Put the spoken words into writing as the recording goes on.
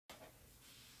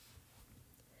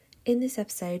In this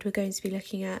episode, we're going to be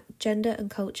looking at gender and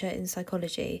culture in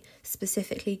psychology,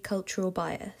 specifically cultural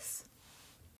bias.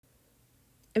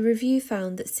 A review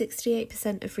found that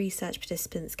 68% of research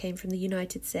participants came from the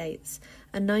United States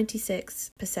and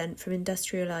 96% from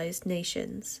industrialised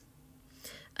nations.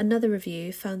 Another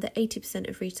review found that 80%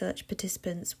 of research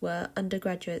participants were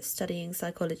undergraduates studying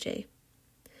psychology.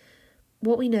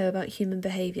 What we know about human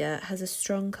behaviour has a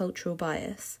strong cultural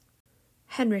bias.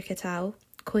 Henrik et al.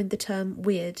 Coined the term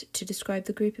weird to describe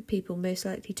the group of people most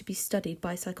likely to be studied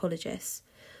by psychologists,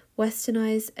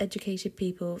 westernised, educated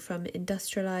people from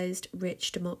industrialised,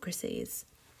 rich democracies.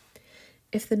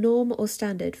 If the norm or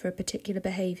standard for a particular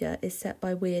behaviour is set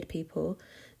by weird people,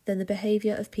 then the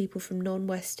behaviour of people from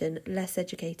non-Western, less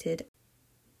educated.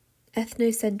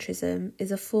 Ethnocentrism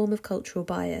is a form of cultural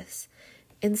bias.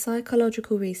 In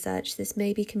psychological research, this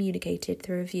may be communicated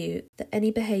through a view that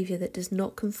any behaviour that does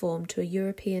not conform to a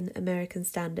European-American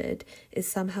standard is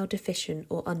somehow deficient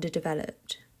or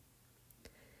underdeveloped.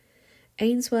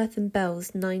 Ainsworth and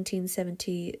Bell's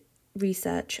 1970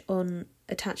 research on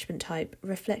attachment type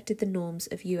reflected the norms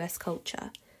of US culture.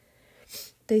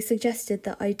 They suggested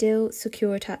that ideal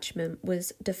secure attachment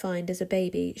was defined as a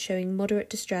baby showing moderate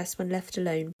distress when left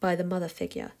alone by the mother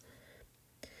figure.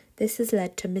 This has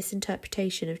led to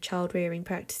misinterpretation of child-rearing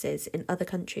practices in other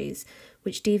countries,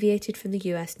 which deviated from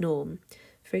the US norm.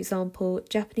 For example,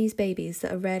 Japanese babies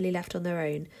that are rarely left on their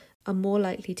own are more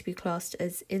likely to be classed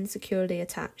as insecurely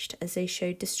attached as they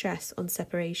showed distress on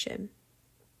separation.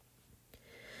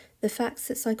 The facts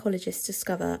that psychologists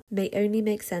discover may only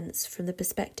make sense from the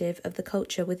perspective of the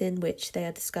culture within which they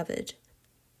are discovered.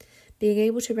 Being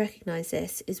able to recognise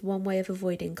this is one way of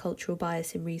avoiding cultural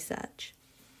bias in research.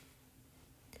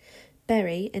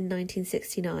 Berry, in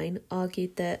 1969,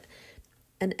 argued that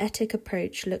an ethic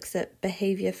approach looks at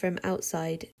behaviour from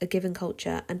outside a given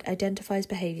culture and identifies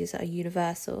behaviours that are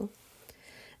universal.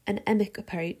 An emic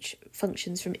approach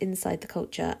functions from inside the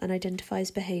culture and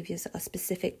identifies behaviours that are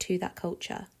specific to that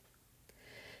culture.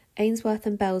 Ainsworth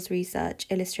and Bell's research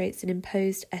illustrates an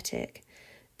imposed ethic.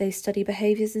 They study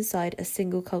behaviours inside a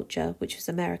single culture, which was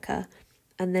America,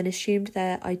 and then assumed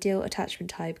their ideal attachment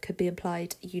type could be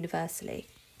applied universally.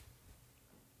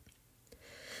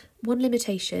 One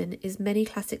limitation is many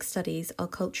classic studies are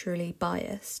culturally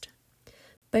biased.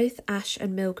 Both Ash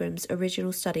and Milgram's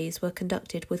original studies were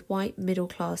conducted with white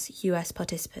middle-class US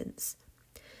participants.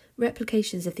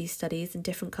 Replications of these studies in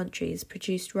different countries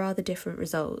produced rather different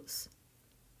results.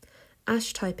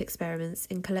 Ash-type experiments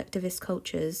in collectivist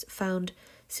cultures found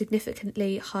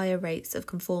significantly higher rates of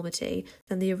conformity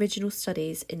than the original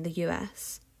studies in the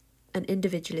US, an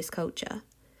individualist culture.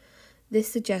 This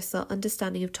suggests our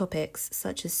understanding of topics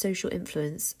such as social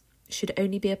influence should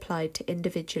only be applied to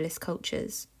individualist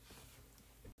cultures.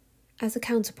 As a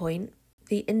counterpoint,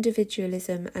 the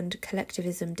individualism and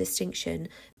collectivism distinction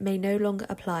may no longer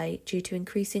apply due to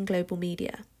increasing global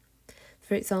media.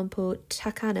 For example,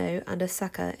 Takano and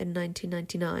Osaka in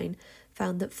 1999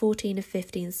 found that 14 of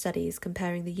 15 studies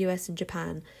comparing the US and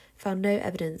Japan found no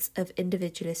evidence of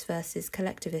individualist versus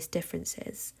collectivist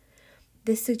differences.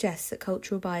 This suggests that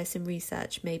cultural bias in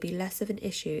research may be less of an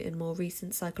issue in more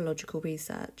recent psychological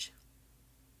research.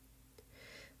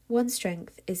 One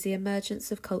strength is the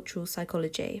emergence of cultural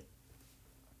psychology.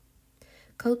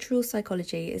 Cultural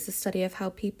psychology is the study of how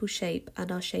people shape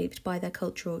and are shaped by their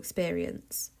cultural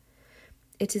experience.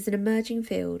 It is an emerging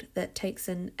field that takes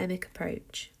an emic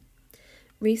approach.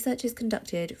 Research is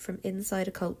conducted from inside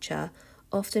a culture,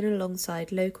 often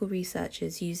alongside local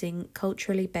researchers using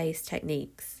culturally based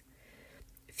techniques.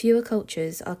 Fewer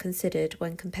cultures are considered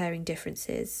when comparing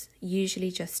differences, usually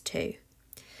just two.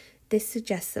 This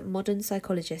suggests that modern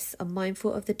psychologists are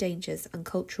mindful of the dangers and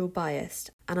cultural bias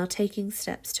and are taking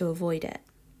steps to avoid it.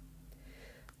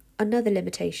 Another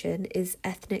limitation is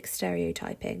ethnic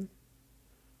stereotyping.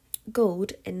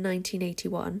 Gould, in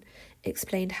 1981,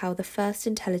 explained how the first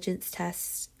intelligence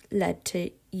tests led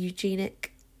to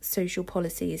eugenic social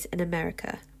policies in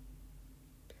America.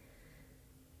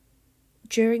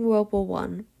 During World War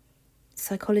I,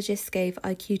 psychologists gave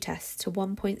IQ tests to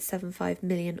 1.75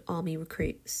 million army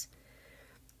recruits.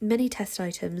 Many test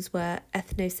items were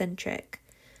ethnocentric,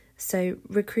 so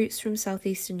recruits from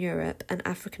southeastern Europe and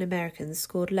African Americans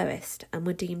scored lowest and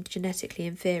were deemed genetically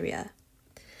inferior.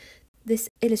 This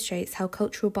illustrates how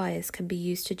cultural bias can be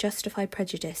used to justify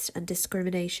prejudice and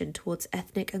discrimination towards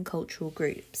ethnic and cultural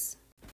groups.